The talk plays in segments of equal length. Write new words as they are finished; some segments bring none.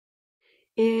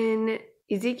In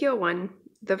Ezekiel 1,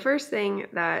 the first thing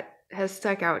that has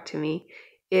stuck out to me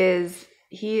is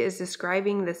he is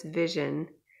describing this vision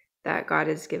that God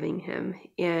is giving him.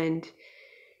 And,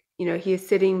 he is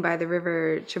sitting by the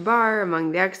river Chebar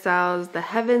among the exiles. The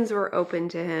heavens were open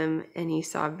to him, and he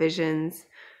saw visions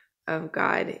of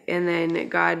God. And then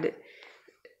God,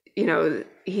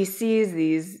 he sees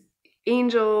these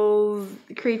angels,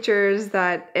 creatures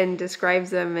and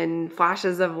describes them in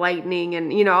flashes of lightning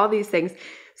and, all these things.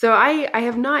 So I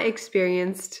have not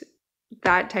experienced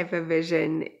that type of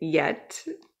vision yet,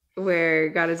 where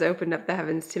God has opened up the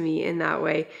heavens to me in that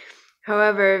way.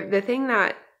 However, the thing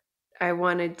that I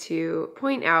wanted to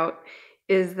point out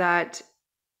is that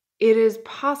it is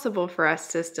possible for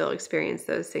us to still experience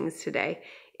those things today.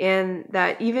 And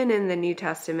that even in the New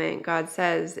Testament, God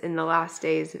says in the last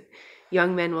days,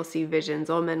 young men will see visions,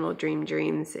 old men will dream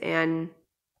dreams. And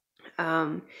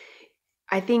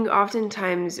I think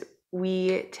oftentimes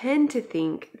we tend to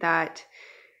think that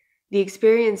the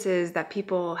experiences that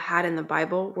people had in the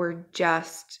Bible were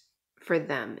just for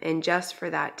them and just for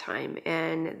that time,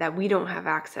 and that we don't have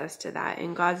access to that,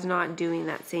 and God's not doing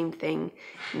that same thing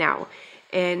now.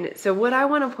 And so what I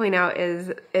want to point out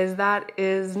is that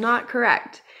is not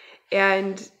correct.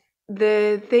 And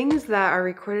the things that are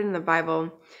recorded in the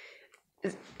Bible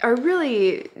are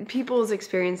really people's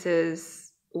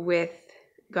experiences with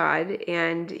God,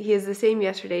 and he is the same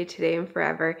yesterday, today, and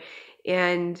forever.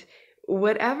 And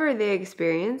whatever they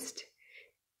experienced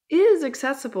is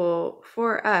accessible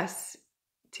for us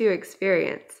to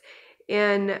experience.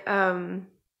 And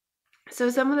so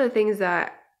some of the things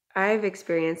that I've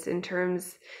experienced in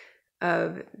terms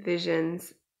of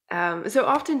visions, so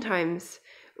oftentimes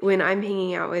when I'm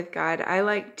hanging out with God, I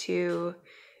like to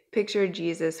picture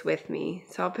Jesus with me.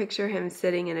 So I'll picture him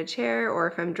sitting in a chair, or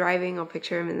if I'm driving, I'll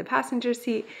picture him in the passenger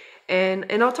seat, and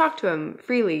I'll talk to him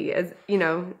freely, as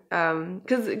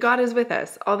because God is with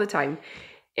us all the time.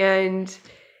 And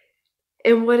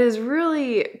what is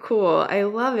really cool, I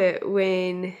love it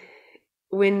when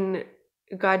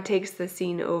God takes the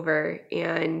scene over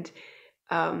and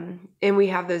we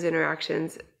have those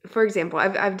interactions. For example,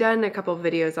 I've done a couple of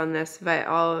videos on this, but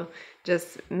I'll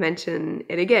just mention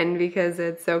it again because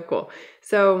it's so cool.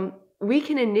 So we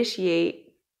can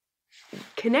initiate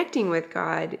connecting with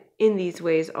God in these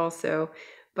ways also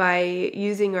by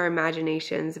using our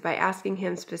imaginations, by asking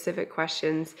him specific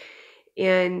questions.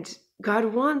 And God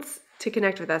wants to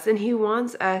connect with us, and he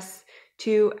wants us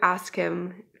to ask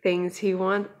him things. He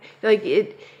wants, like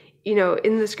it,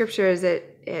 in the scriptures,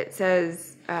 it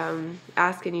says,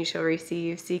 ask and you shall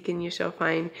receive, seek and you shall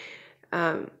find,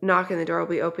 knock and the door will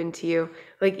be open to you.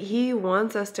 Like, he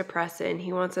wants us to press in.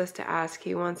 He wants us to ask.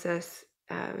 He wants us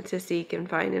to seek and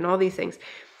find, and all these things.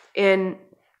 And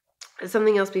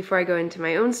something else before I go into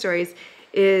my own stories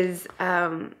is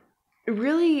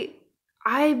really,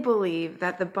 I believe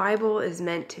that the Bible is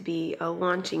meant to be a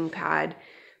launching pad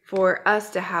for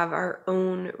us to have our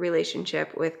own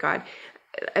relationship with God.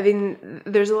 I mean,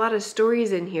 there's a lot of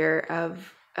stories in here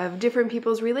of different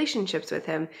people's relationships with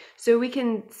him. So we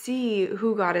can see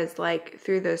who God is like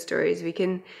through those stories. We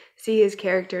can see his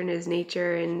character and his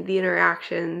nature and the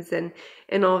interactions and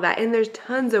all that. And there's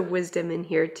tons of wisdom in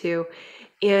here too.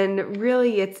 And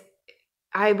really,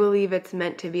 I believe it's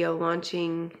meant to be a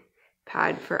launching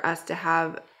pad for us to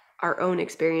have our own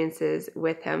experiences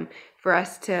with him, for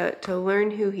us to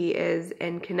learn who he is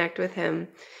and connect with him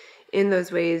in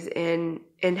those ways, and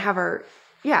have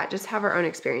just have our own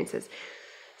experiences.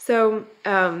 So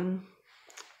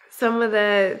some of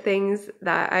the things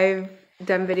that I've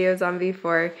done videos on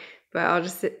before, but I'll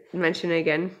just mention it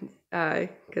again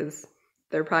because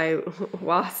they're probably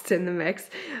lost in the mix,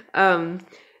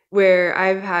 where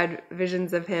I've had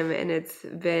visions of him, and it's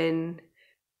been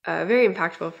very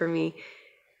impactful for me.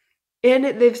 And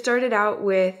they've started out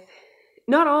with,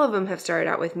 not all of them have started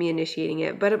out with me initiating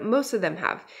it, but most of them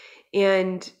have.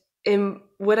 And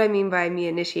what I mean by me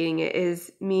initiating it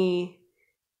is me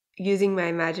using my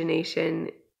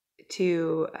imagination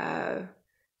to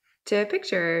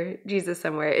picture Jesus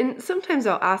somewhere. And sometimes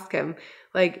I'll ask him,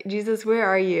 like, Jesus, where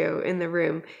are you in the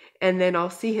room? And then I'll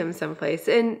see him someplace.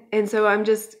 And so I'm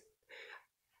just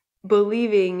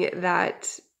believing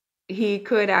that he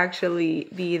could actually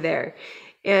be there.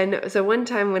 And so one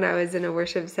time when I was in a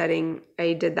worship setting,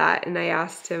 I did that, and I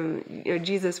asked him,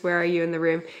 Jesus, where are you in the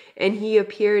room? And he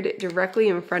appeared directly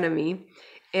in front of me,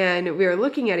 and we were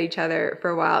looking at each other for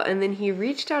a while, and then he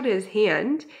reached out his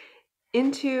hand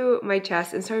into my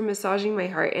chest and started massaging my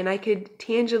heart, and I could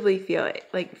tangibly feel it,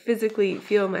 like physically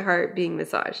feel my heart being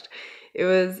massaged. It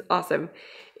was awesome.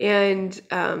 And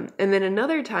then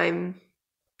another time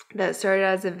that started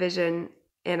as a vision,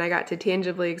 and I got to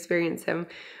tangibly experience him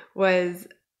was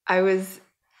I was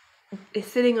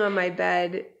sitting on my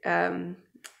bed,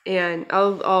 and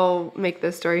I'll make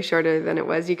the story shorter than it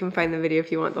was. You can find the video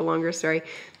if you want the longer story.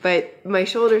 But my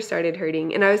shoulder started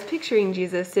hurting, and I was picturing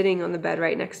Jesus sitting on the bed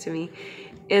right next to me.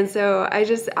 And so I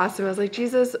just asked him, I was like,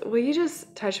 Jesus, will you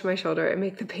just touch my shoulder and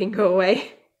make the pain go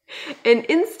away? And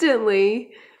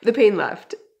instantly the pain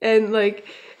left.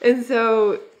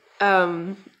 So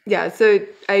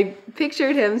I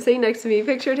pictured him sitting next to me,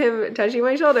 pictured him touching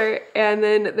my shoulder, and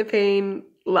then the pain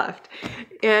left.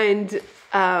 And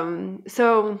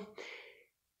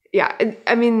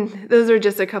those are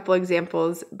just a couple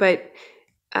examples, but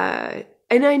and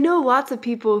I know lots of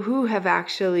people who have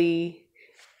actually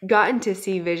gotten to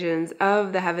see visions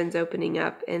of the heavens opening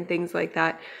up and things like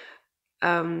that.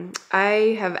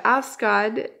 I have asked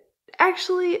God,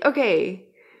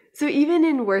 so even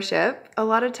in worship, a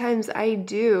lot of times I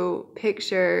do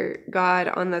picture God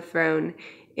on the throne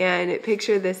and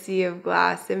picture the sea of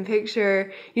glass and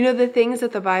picture, the things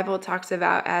that the Bible talks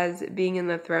about as being in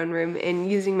the throne room, and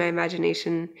using my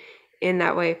imagination in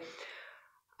that way.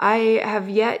 I have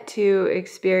yet to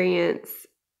experience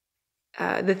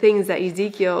the things that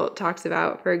Ezekiel talks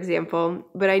about, for example,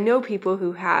 but I know people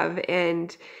who have,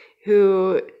 and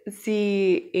who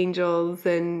see angels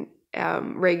and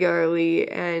regularly,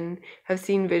 and have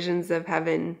seen visions of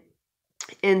heaven.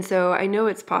 And so I know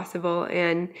it's possible,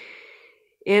 and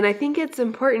I think it's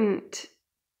important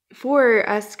for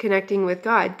us connecting with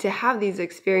God to have these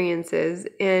experiences,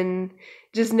 and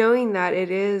just knowing that it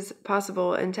is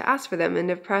possible, and to ask for them, and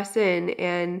to press in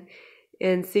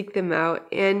and seek them out,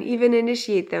 and even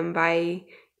initiate them by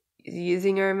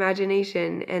using our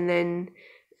imagination, and then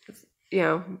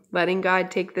letting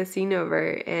God take the scene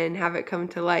over and have it come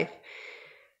to life.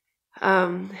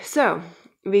 So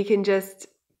we can just,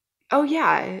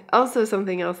 also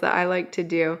something else that I like to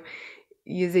do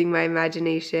using my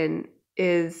imagination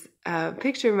is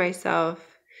picture myself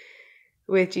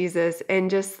with Jesus, and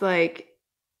just like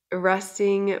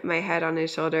resting my head on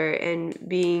his shoulder and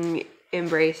being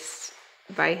embraced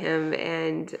by him.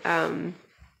 And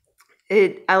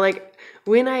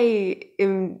when I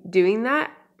am doing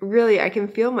that, really, I can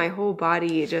feel my whole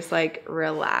body just like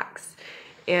relax.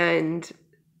 And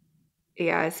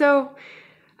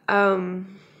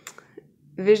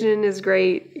vision is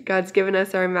great. God's given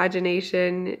us our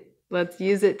imagination. Let's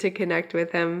use it to connect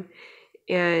with him.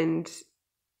 And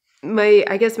my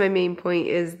main point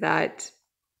is that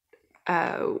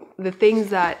the things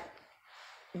that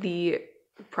the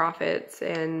prophets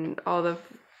and all the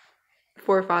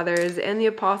forefathers and the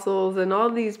apostles and all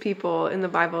these people in the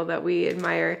Bible that we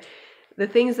admire, the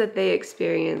things that they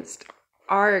experienced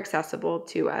are accessible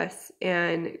to us,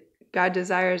 and God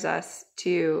desires us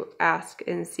to ask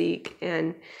and seek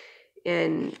and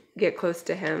get close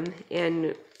to him.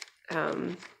 And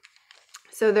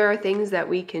so there are things that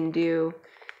we can do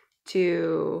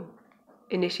to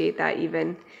initiate that,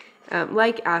 even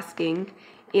like asking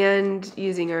and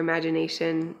using our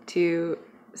imagination to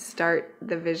start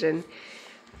the vision.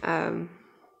 And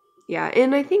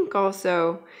I think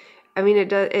also,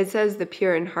 it says the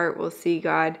pure in heart will see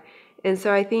God. And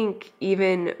so I think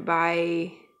even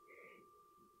by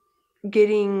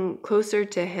getting closer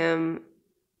to him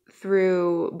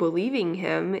through believing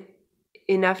him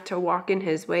enough to walk in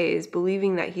his ways,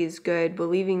 believing that he's good,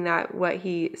 believing that what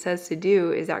he says to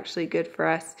do is actually good for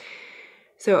us.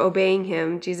 So obeying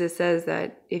him, Jesus says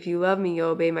that if you love me, you'll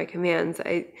obey my commands.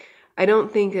 I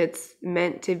don't think it's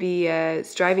meant to be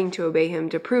striving to obey him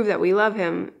to prove that we love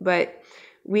him, but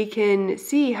we can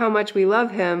see how much we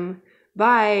love him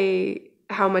by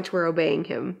how much we're obeying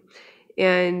him.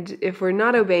 And if we're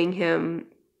not obeying him,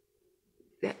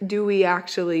 do we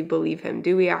actually believe him?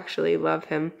 Do we actually love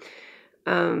him?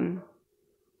 And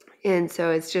so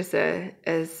it's just a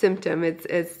symptom.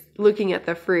 It's looking at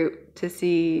the fruit to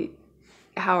see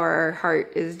how our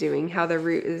heart is doing, how the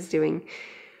root is doing.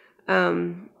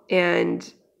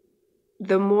 And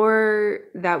the more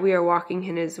that we are walking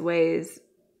in his ways,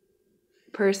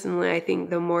 personally, I think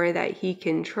the more that he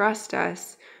can trust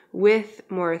us with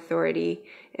more authority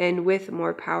and with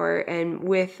more power and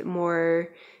with more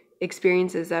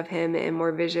experiences of him and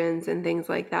more visions and things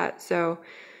like that. So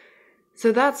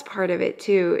that's part of it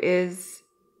too, is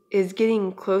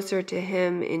getting closer to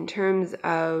him in terms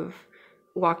of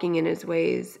walking in his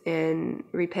ways and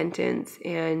repentance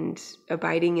and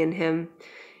abiding in him.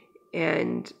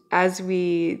 And as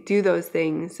we do those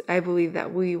things, I believe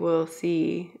that we will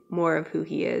see more of who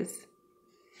he is.